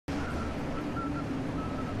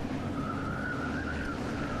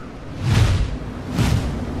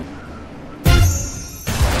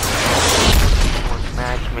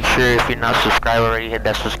sure if you're not subscribed already, hit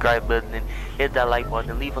that subscribe button, hit that like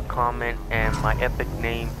button, leave a comment, and my epic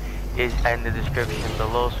name is in the description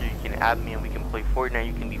below, so you can add me and we can play Fortnite.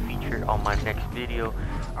 You can be featured on my next video.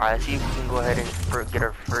 Alright, let's see if we can go ahead and get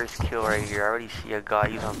our first kill right here. I already see a guy,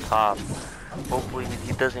 he's on top. Hopefully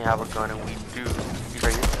he doesn't have a gun, and we do. He's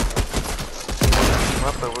right here. Team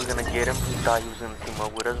up, but we're gonna get him. He thought he was gonna team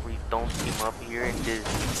up with us. We don't team up here in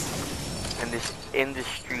this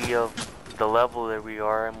industry of the level that we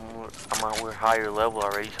are. We're higher level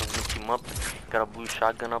already, so we can team up. Got a blue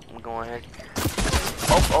shotgun up. I'm going ahead.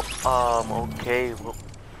 Okay. Well,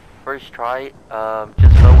 first try.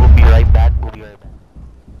 Just so we'll be right back.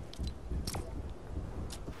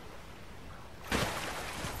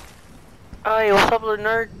 Hey, what's up, little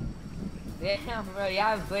nerd? Damn, bro,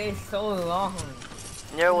 y'all played so long.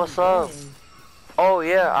 Yeah, what's up? Oh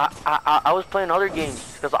yeah, I was playing other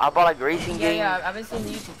games because I bought like racing games. Yeah, I've been seeing the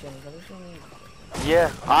YouTube channels.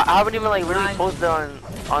 Yeah, I haven't even like really posted on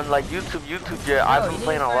like YouTube yet. I've been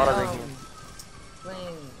playing a lot of the games.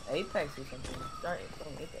 Playing Apex or something. Start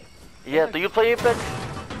playing Apex. Yeah, do you play Apex?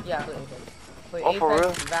 Yeah, I play Apex. Play Apex, for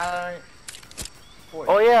real? Valorant. Fortnite.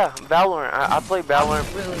 Oh yeah, Valorant. I play Valorant.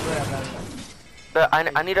 I'm really good at Valorant. But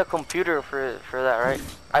I need a computer for that, right?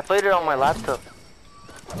 I played it on my laptop.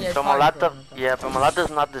 Yeah, so my laptop, yeah, but my laptop's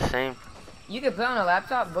not the same. You can play on a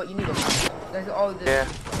laptop, but you need a mouse. That's all this. Yeah.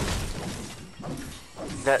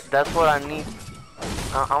 That's what I need.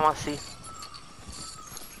 I wanna see.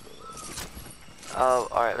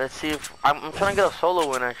 Alright, let's see if I'm trying to get a solo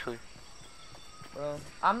win actually. Bro,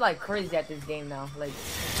 I'm like crazy at this game now. Like.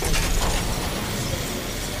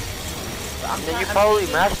 Then you probably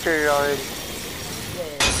mastered it already.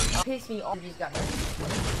 Yeah. Piss me off. These guys.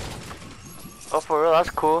 Oh, for real? That's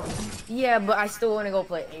cool. Yeah, but I still want to go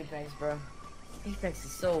play Apex, bro. Apex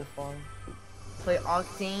is so fun. Play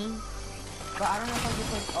Octane. But I don't know if I can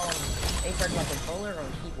play Apex on controller or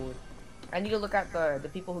on keyboard. I need to look at the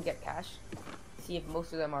people who get cash. See if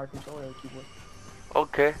most of them are controller or keyboard.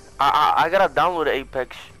 Okay. I gotta download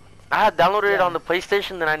Apex. I had downloaded it on the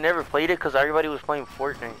PlayStation, then I never played it because everybody was playing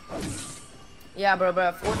Fortnite. Yeah, bro,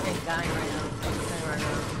 Fortnite's dying right now.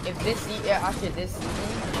 If this after this season,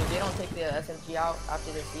 if they don't take the SMG out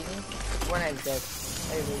after this season, Fortnite's dead.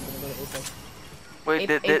 Everybody's gonna go to Apex. Wait,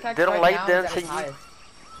 they don't like the SMG?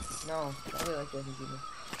 No, I really like the SMG.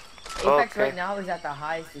 Apex right now is at the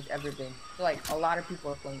highest it's ever been. So like a lot of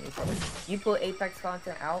people are playing Apex. You put Apex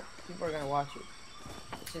content out, people are gonna watch it.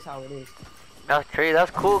 It's just how it is. That's crazy.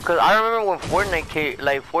 That's cool. Cause I remember when Fortnite came,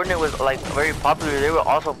 like Fortnite was like very popular. They were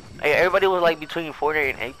also everybody was like between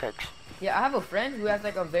Fortnite and Apex. Yeah, I have a friend who has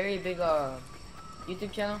like a very big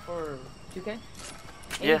YouTube channel for 2K.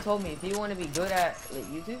 And he told me if you want to be good at like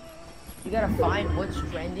YouTube, you gotta find what's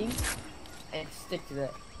trending and stick to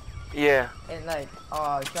that. Yeah. And like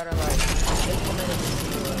try to like implement it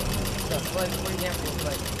stuff. Like for example,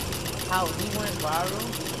 like how he went viral.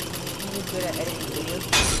 He was good at editing videos,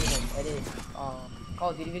 and edit Call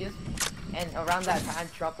of Duty videos, and around that time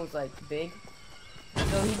Trump was like big,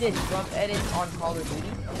 so he did Trump edits on Call of Duty,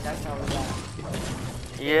 and that's how it got.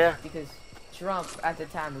 Yeah. Because Trump at the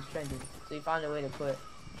time was trending, so he found a way to put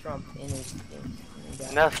Trump in his games.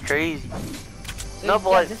 That's crazy. So no, but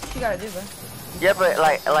like, that's what you gotta do, man. Yeah, but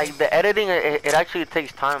like the editing, it actually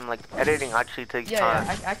takes time. Like editing actually takes time.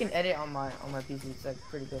 Yeah, I can edit on my PC. It's like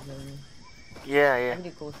pretty good. Yeah. I can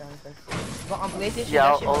do cool sound effects. But on PlayStation,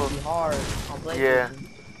 yeah, that shit must be hard on PlayStation.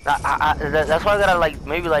 Yeah. That's why I gotta like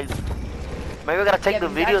maybe I gotta take the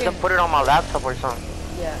videos and put it on my laptop or something.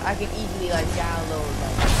 Yeah, I can easily like download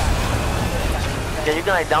yeah, you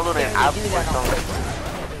can like download an app or something.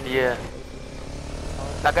 Yeah.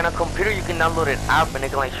 Like on a computer, you can download an app and it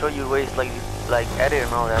can like show you ways like edit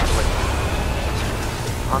and all that. So, like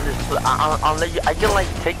on this, I can like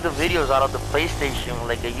take the videos out of the PlayStation,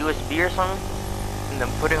 like a USB or something, and then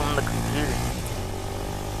put it on the computer.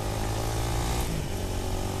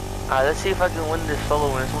 Alright, let's see if I can win this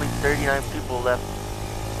solo when there's only 39 people left.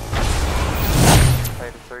 Try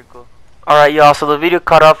the circle. Alright y'all, so the video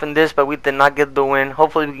cut off in this, but we did not get the win.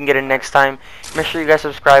 Hopefully we can get it next time. Make sure you guys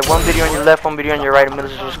subscribe. One video on your left, one video on your right, and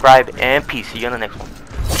middle, subscribe, and peace. See you on the next one.